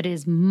them, but it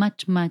is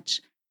much, much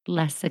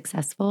less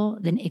successful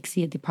than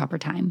ICSI at the proper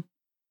time.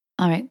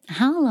 All right,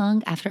 how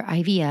long after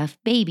IVF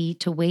baby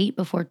to wait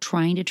before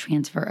trying to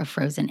transfer a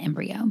frozen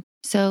embryo?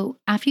 So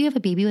after you have a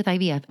baby with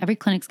IVF, every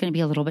clinic's going to be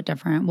a little bit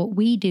different. What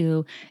we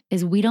do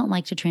is we don't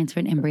like to transfer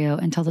an embryo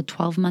until the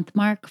 12-month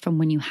mark from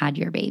when you had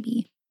your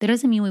baby. That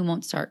doesn't mean we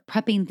won't start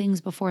prepping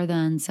things before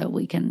then so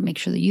we can make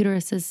sure the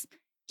uterus is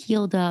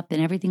healed up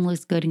and everything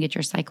looks good and get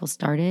your cycle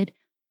started.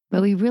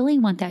 But we really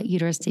want that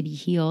uterus to be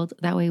healed.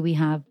 That way we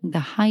have the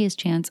highest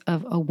chance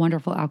of a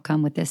wonderful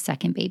outcome with this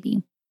second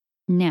baby.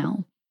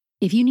 Now,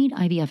 if you need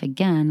IVF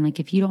again, like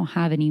if you don't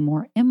have any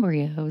more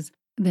embryos,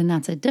 then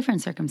that's a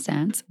different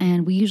circumstance.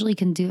 And we usually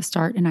can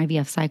start an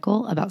IVF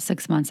cycle about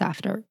 6 months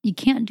after. You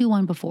can't do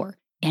one before.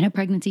 In a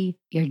pregnancy,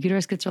 your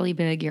uterus gets really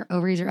big, your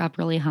ovaries are up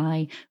really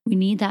high. We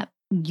need that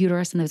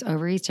uterus and those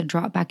ovaries to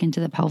drop back into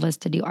the pelvis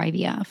to do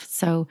IVF.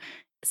 So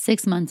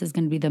 6 months is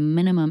going to be the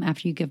minimum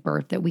after you give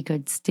birth that we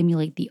could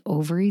stimulate the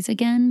ovaries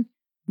again.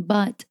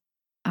 But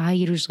I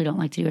usually don't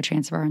like to do a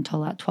transfer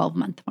until that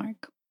 12-month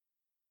mark.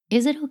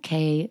 Is it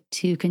okay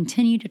to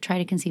continue to try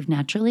to conceive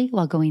naturally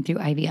while going through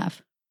IVF?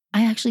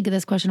 I actually get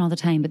this question all the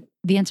time, but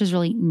the answer is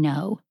really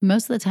no.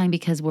 Most of the time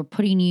because we're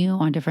putting you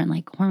on different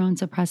like hormone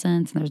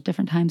suppressants and there's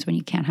different times when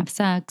you can't have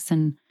sex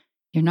and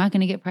you're not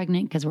going to get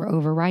pregnant because we're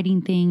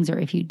overriding things. Or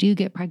if you do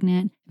get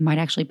pregnant, it might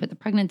actually put the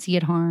pregnancy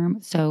at harm.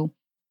 So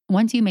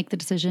once you make the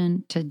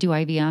decision to do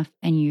IVF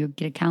and you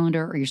get a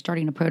calendar or you're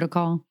starting a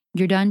protocol,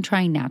 you're done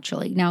trying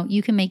naturally. Now,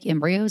 you can make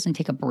embryos and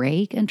take a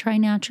break and try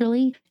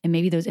naturally, and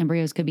maybe those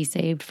embryos could be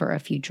saved for a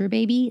future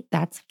baby.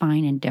 That's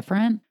fine and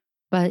different,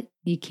 but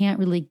you can't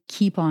really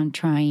keep on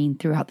trying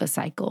throughout the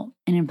cycle.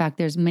 And in fact,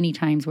 there's many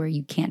times where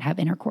you can't have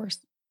intercourse.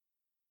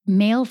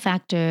 Male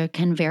factor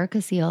can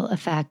varicocele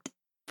affect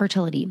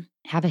fertility?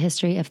 Have a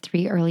history of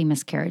 3 early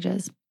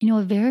miscarriages. A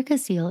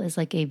varicocele is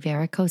like a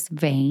varicose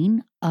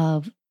vein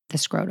of the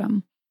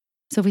scrotum.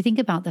 So if we think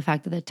about the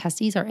fact that the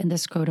testes are in the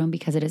scrotum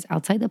because it is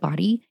outside the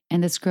body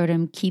and the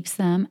scrotum keeps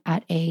them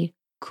at a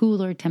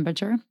cooler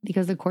temperature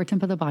because the core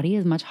temp of the body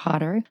is much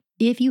hotter.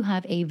 If you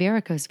have a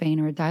varicose vein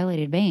or a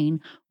dilated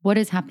vein, what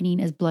is happening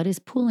is blood is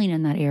pooling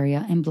in that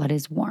area and blood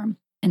is warm.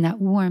 And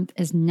that warmth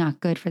is not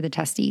good for the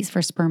testes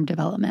for sperm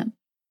development.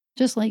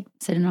 Just like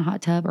sitting in a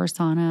hot tub or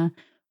sauna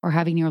or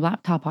having your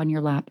laptop on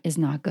your lap is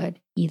not good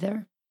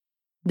either.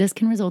 This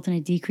can result in a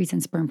decrease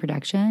in sperm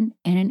production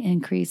and an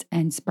increase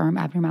in sperm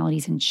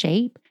abnormalities in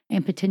shape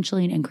and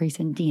potentially an increase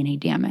in DNA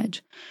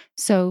damage.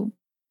 So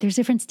there's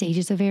different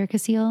stages of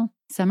varicocele.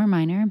 Some are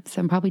minor,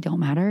 some probably don't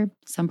matter,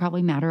 some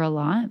probably matter a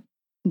lot.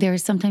 There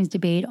is sometimes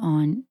debate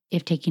on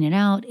if taking it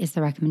out is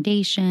the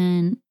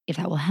recommendation, if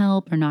that will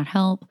help or not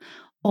help.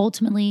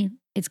 Ultimately,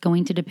 it's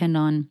going to depend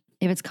on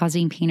if it's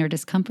causing pain or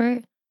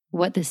discomfort,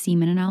 what the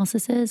semen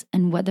analysis is,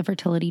 and what the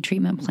fertility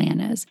treatment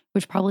plan is,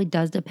 which probably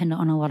does depend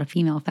on a lot of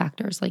female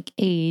factors like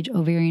age,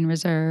 ovarian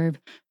reserve,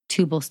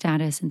 tubal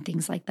status, and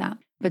things like that.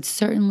 But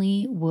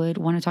certainly would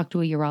want to talk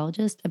to a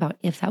urologist about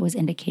if that was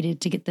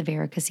indicated to get the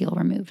varicocele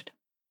removed.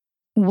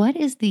 What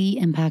is the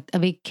impact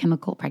of a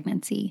chemical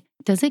pregnancy?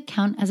 Does it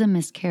count as a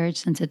miscarriage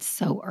since it's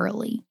so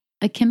early?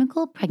 A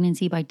chemical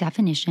pregnancy, by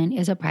definition,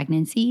 is a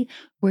pregnancy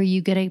where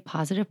you get a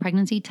positive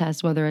pregnancy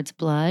test, whether it's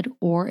blood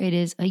or it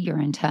is a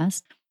urine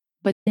test.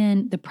 But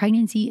then the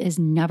pregnancy is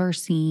never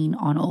seen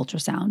on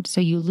ultrasound.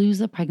 So you lose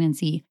the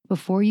pregnancy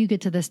before you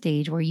get to the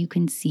stage where you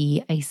can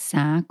see a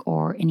sac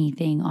or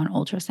anything on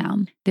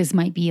ultrasound. This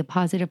might be a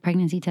positive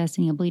pregnancy test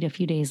and you bleed a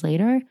few days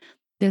later.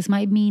 This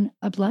might mean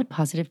a blood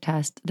positive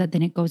test that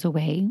then it goes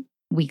away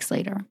weeks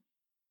later.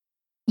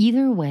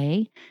 Either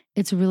way,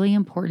 it's really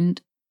important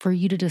for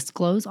you to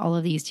disclose all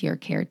of these to your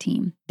care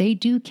team. They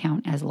do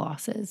count as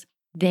losses.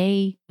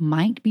 They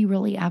might be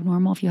really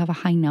abnormal if you have a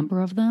high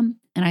number of them.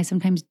 And I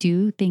sometimes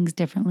do things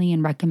differently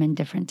and recommend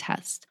different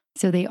tests.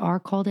 So they are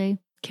called a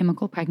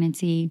chemical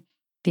pregnancy.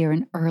 They're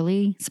an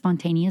early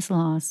spontaneous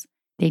loss.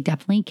 They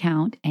definitely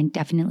count and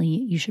definitely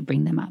you should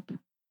bring them up.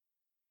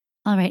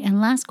 All right. And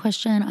last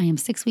question. I am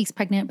 6 weeks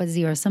pregnant, but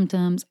 0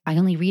 symptoms. I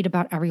only read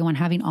about everyone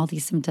having all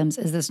these symptoms.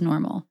 Is this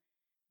normal?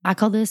 I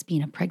call this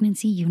being a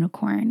pregnancy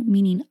unicorn,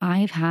 meaning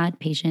I've had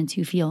patients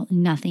who feel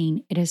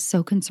nothing. It is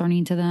so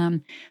concerning to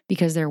them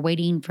because they're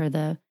waiting for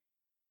the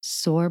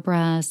sore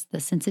breasts, the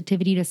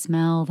sensitivity to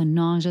smell, the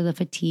nausea, the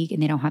fatigue, and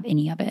they don't have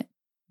any of it.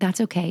 That's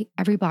okay.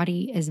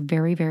 Everybody is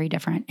very, very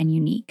different and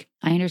unique.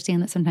 I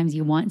understand that sometimes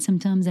you want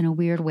symptoms in a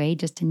weird way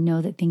just to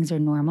know that things are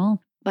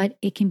normal, but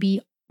it can be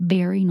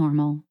very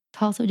normal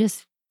to also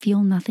just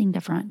feel nothing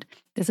different.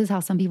 This is how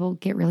some people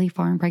get really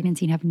far in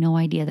pregnancy and have no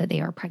idea that they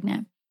are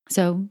pregnant.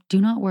 So do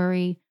not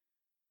worry.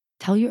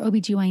 Tell your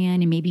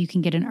OBGYN and maybe you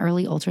can get an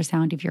early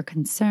ultrasound if you're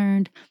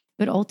concerned.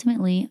 But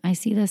ultimately, I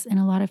see this in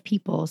a lot of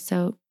people.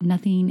 So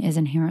nothing is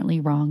inherently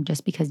wrong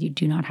just because you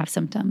do not have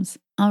symptoms.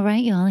 All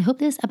right, y'all. I hope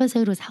this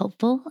episode was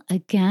helpful.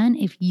 Again,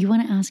 if you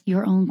want to ask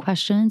your own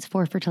questions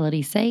for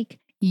fertility's sake,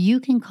 you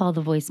can call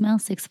the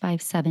voicemail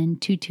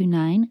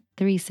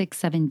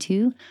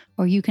 657-229-3672,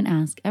 or you can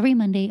ask every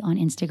Monday on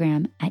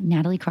Instagram at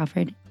Natalie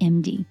Crawford,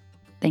 MD.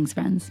 Thanks,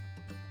 friends.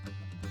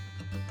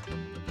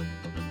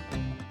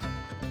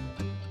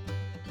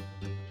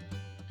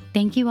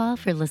 Thank you all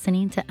for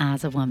listening to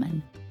As a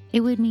Woman.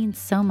 It would mean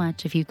so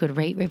much if you could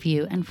rate,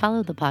 review, and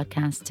follow the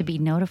podcast to be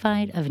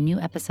notified of new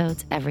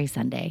episodes every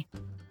Sunday.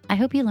 I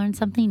hope you learned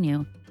something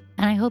new,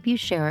 and I hope you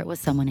share it with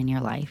someone in your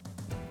life.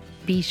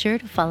 Be sure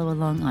to follow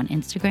along on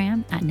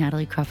Instagram at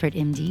Natalie Crawford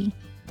MD,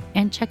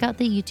 and check out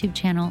the YouTube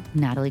channel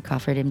Natalie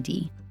Crawford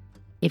MD.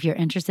 If you're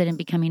interested in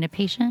becoming a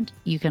patient,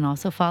 you can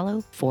also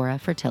follow Fora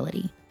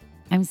Fertility.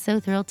 I'm so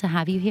thrilled to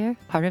have you here,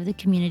 part of the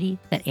community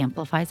that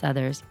amplifies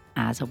others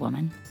as a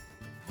woman.